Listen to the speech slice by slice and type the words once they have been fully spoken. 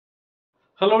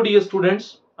Hello dear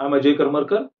students, I am Ajay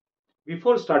Karmarkar.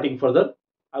 Before starting further,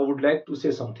 I would like to say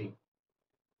something.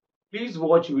 Please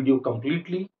watch video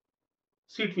completely,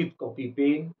 sit with copy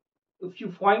pen. If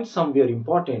you find somewhere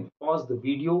important, pause the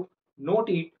video, note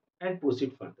it and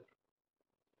proceed further.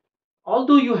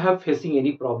 Although you have facing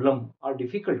any problem or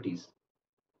difficulties,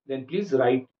 then please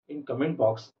write in comment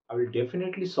box. I will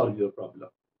definitely solve your problem.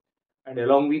 And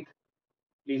along with,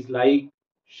 please like,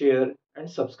 share and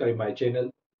subscribe my channel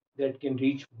that can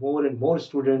reach more and more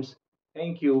students.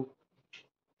 Thank you.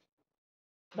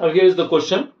 Now here is the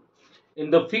question. In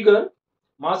the figure,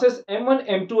 masses M1,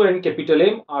 M2 and capital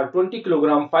M are 20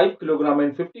 kg, 5 kg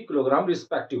and 50 kg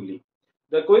respectively.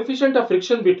 The coefficient of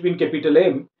friction between capital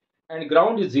M and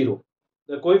ground is 0.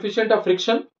 The coefficient of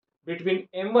friction between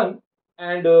M1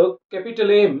 and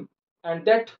capital M and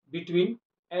that between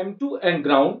M2 and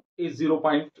ground is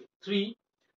 0.3.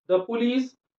 The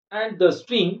pulleys and the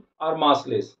string are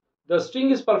massless. The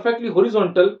string is perfectly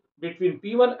horizontal between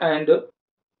P1 and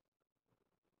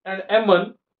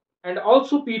M1 and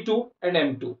also P2 and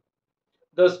M2.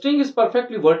 The string is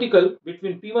perfectly vertical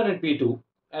between P1 and P2.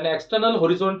 An external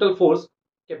horizontal force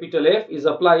capital F is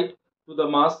applied to the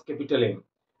mass capital M.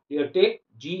 Here take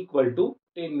G equal to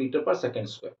 10 meter per second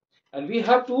square. And we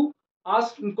have to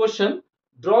ask in question,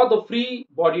 draw the free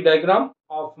body diagram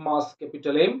of mass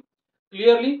capital M,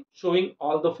 clearly showing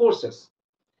all the forces.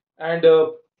 And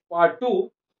part 2,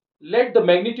 let the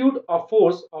magnitude of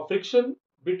force of friction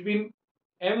between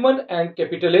M1 and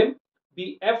capital M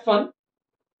be F1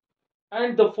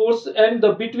 and the force and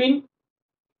the between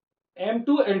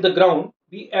M2 and the ground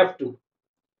be F2.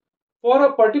 For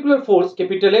a particular force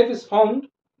capital F is found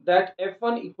that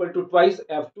F1 equal to twice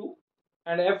F2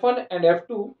 and F1 and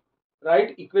F2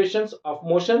 write equations of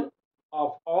motion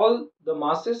of all the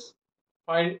masses.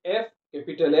 Find F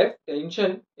capital F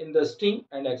tension in the string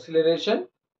and acceleration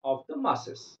of the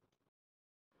masses.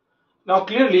 Now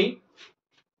clearly,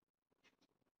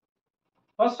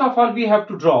 first of all we have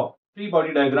to draw free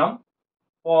body diagram.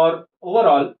 For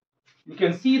overall, you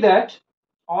can see that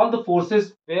all the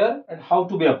forces where and how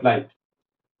to be applied.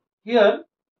 Here,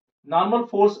 normal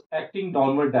force acting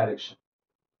downward direction.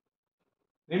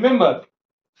 Remember,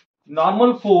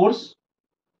 normal force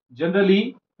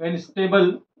generally when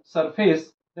stable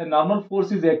surface, the normal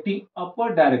force is acting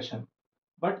upward direction.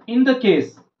 But in the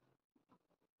case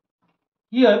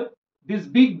here, this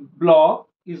big block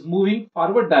is moving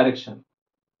forward direction.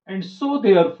 And so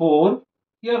therefore,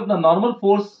 here the normal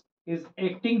force is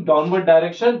acting downward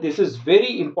direction. This is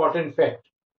very important fact.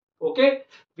 Okay,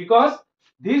 because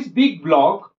this big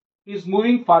block is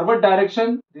moving forward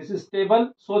direction. This is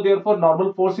stable. So therefore,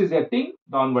 normal force is acting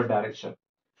downward direction.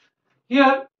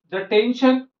 Here the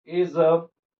tension is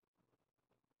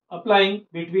applying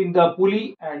between the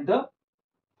pulley and the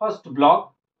first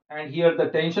block. And here the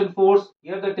tension force.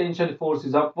 Here the tension force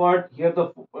is upward. Here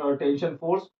the tension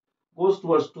force goes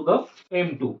towards to the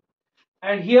M2.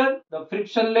 And here the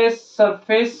frictionless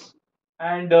surface,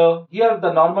 and here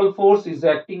the normal force is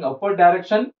acting upward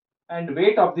direction and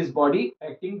weight of this body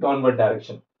acting downward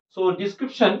direction. So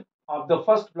description of the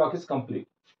first block is complete.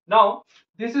 Now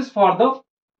this is for the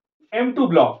M2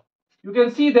 block. You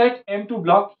can see that M2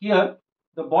 block here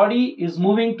the body is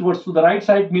moving towards to the right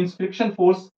side, means friction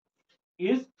force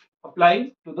is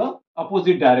applying to the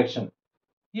opposite direction.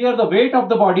 Here the weight of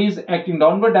the body is acting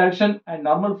downward direction and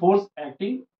normal force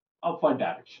acting upward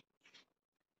direction.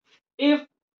 If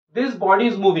this body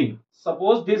is moving,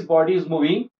 suppose this body is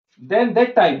moving, then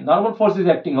that time normal force is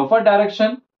acting upward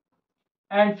direction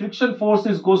and friction force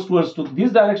is goes towards to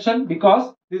this direction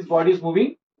because this body is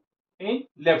moving in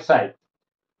left side.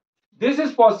 This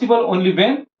is possible only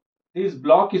when this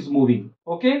block is moving,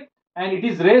 okay, and it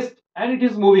is rest and it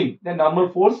is moving, then normal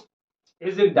force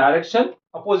is in direction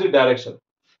opposite direction.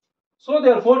 So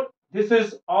therefore, this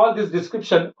is all this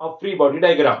description of free body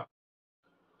diagram.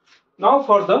 Now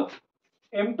for the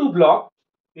M2 block,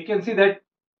 we can see that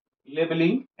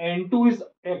labeling N2 is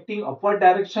acting upward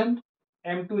direction,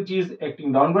 M2G is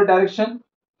acting downward direction.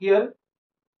 Here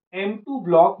M2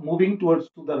 block moving towards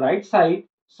to the right side,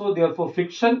 so therefore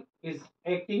friction is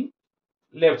acting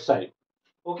left side.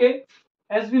 Okay,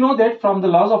 as we know that from the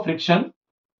laws of friction,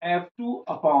 F2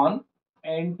 upon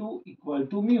N2 equal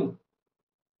to mu.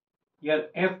 Here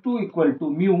F2 equal to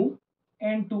mu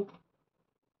N2,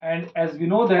 and as we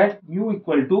know that mu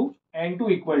equal to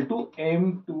N2 equal to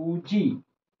M2G.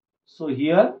 So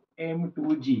here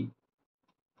M2G.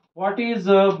 What is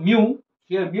mu?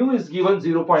 Here mu is given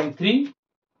 0.3.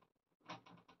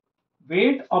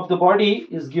 Weight of the body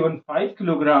is given 5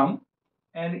 kg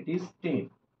and it is 10.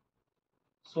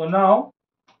 So now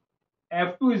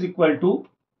F2 is equal to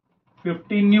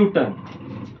 15 Newton.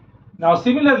 Now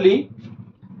similarly,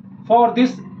 for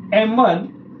this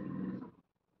M1,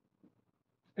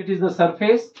 it is the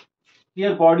surface.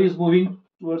 Here body is moving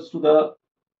towards to the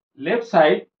left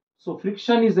side. So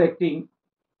friction is acting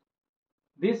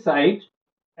this side,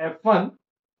 F1,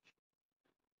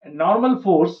 and normal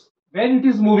force, when it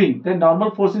is moving, then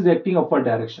normal force is acting upward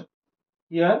direction.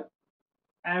 Here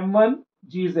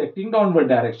M1G is acting downward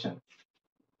direction.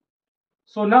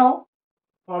 So now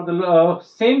for the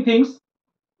same things,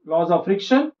 laws of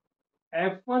friction,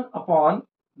 F1 upon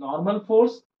normal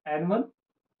force N1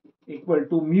 equal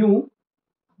to mu,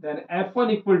 then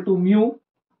F1 equal to mu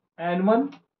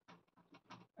N1,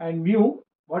 and mu,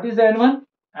 what is N1?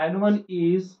 N1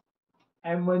 is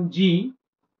M1G,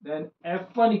 then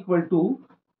F1 equal to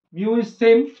mu is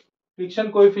same,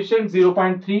 friction coefficient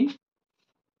 0.3.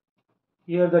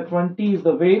 Here the 20 is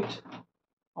the weight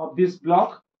of this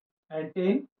block and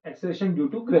 10 acceleration due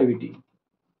to gravity.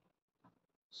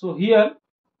 So here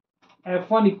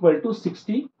F1 equal to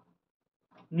 60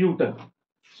 Newton.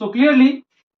 So clearly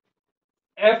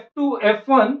F2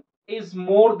 F1 is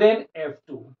more than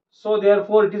F2. So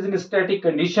therefore it is in a static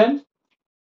condition.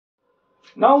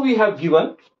 Now we have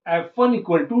given F1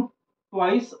 equal to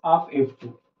twice of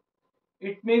F2.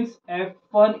 It means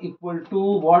F1 equal to,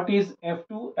 what is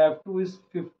F2? F2 is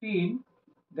 15,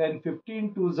 then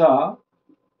 15 to the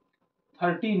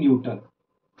 30 Newton.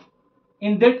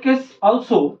 In that case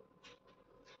also,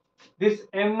 this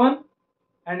M1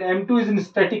 and M2 is in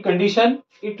static condition.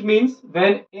 It means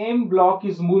when M block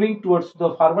is moving towards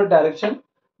the forward direction,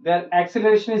 their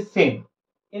acceleration is same.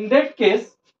 In that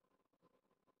case,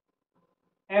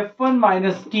 F1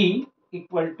 minus T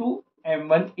equal to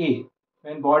M1A.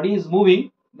 When body is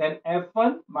moving, then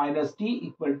F1 minus T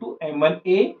equal to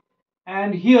M1A.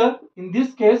 And here, in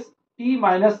this case, T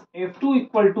minus F2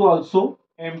 equal to also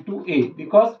M2A,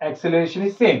 because acceleration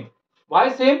is same.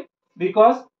 Why same?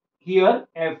 Because here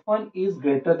F1 is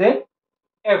greater than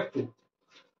F2.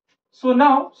 So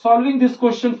now solving this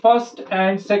question, first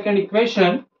and second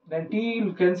equation, then T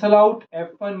will cancel out,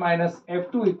 F1 minus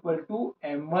F2 equal to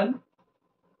M1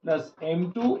 plus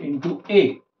M2 into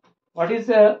A. What is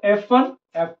F1?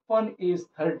 F1 is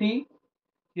 30.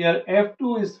 Here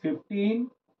F2 is 15,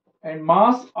 and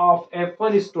mass of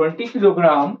F1 is 20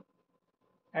 kilogram,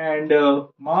 and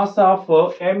mass of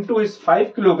M2 is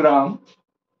 5 kilogram,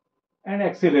 and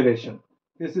acceleration.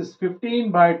 This is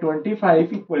 15 by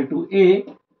 25 equal to A.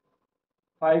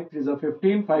 5 is a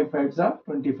 15, 5 5 is a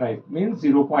 25, means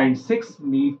 0.6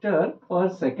 meter per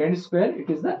second square. It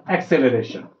is the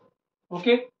acceleration.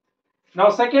 Okay. Now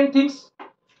second things,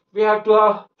 we have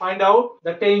to find out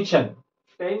the tension.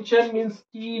 Tension means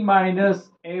T minus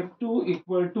F2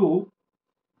 equal to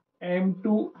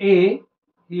M2A.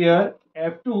 Here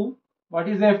F2, what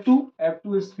is F2?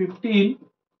 F2 is 15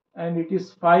 and it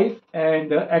is 5,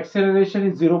 and acceleration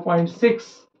is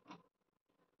 0.6,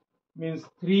 means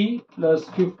 3 plus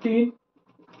 15,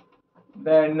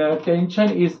 then tension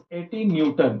is 18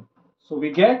 Newton. So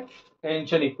we get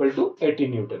tension equal to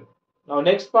 18 Newton. Now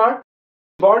next part,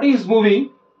 body is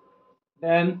moving,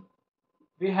 then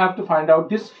we have to find out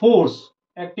this force,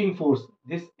 acting force,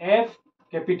 this F,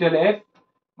 capital F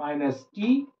minus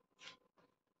T,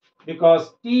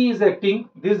 because T is acting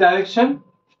this direction,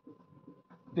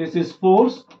 this is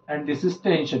force and this is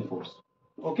tension force.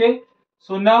 Okay,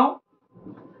 so now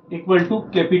equal to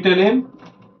capital M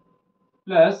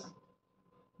plus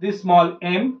this small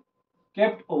m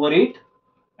kept over it,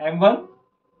 M1,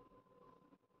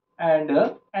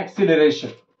 and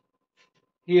acceleration.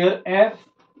 Here F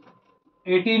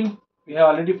 18 we have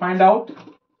already find out.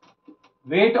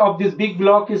 Weight of this big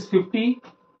block is 50.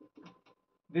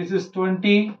 This is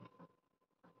 20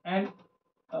 and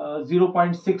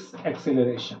 0.6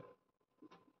 acceleration.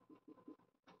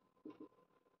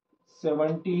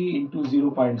 70 into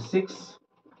 0.6.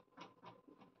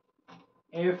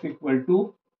 F equal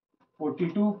to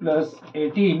 42 plus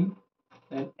 18.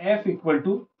 Then F equal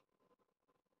to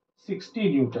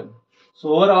 60 Newton.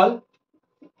 So overall,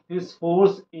 this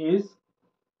force is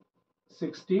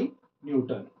 60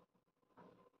 Newton.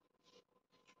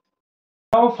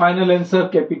 Now final answer,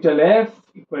 capital F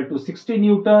equal to 60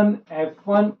 Newton,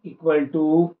 F1 equal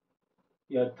to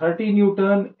 30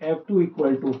 Newton, F2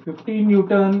 equal to 15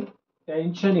 Newton,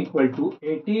 tension equal to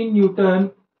 18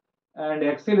 Newton, and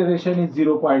acceleration is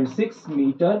 0.6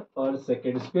 meter per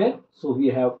second square. So we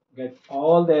have get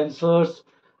all the answers.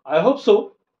 I hope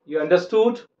so you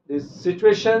understood these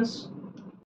situations.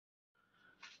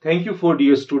 Thank you for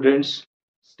dear students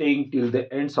staying till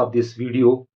the ends of this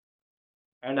video,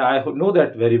 and I know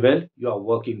that very well you are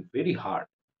working very hard,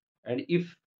 and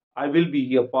if I will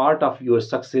be a part of your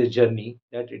success journey,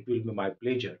 that it will be my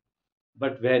pleasure.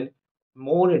 But when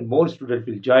more and more students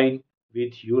will join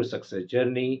with your success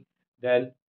journey,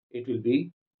 then it will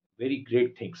be very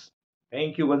great things.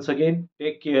 Thank you once again.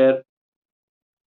 Take care.